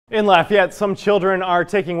In Lafayette, some children are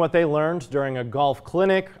taking what they learned during a golf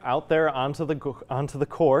clinic out there onto the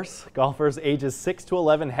course. Golfers ages 6 to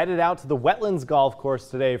 11 headed out to the Wetlands Golf Course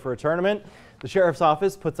today for a tournament. The Sheriff's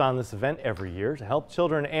Office puts on this event every year to help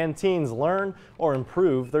children and teens learn or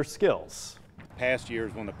improve their skills. Past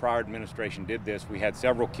years, when the prior administration did this, we had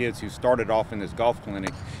several kids who started off in this golf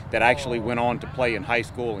clinic that actually went on to play in high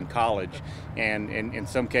school and college, and in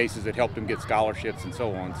some cases it helped them get scholarships and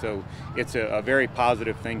so on. So it's a very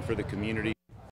positive thing for the community.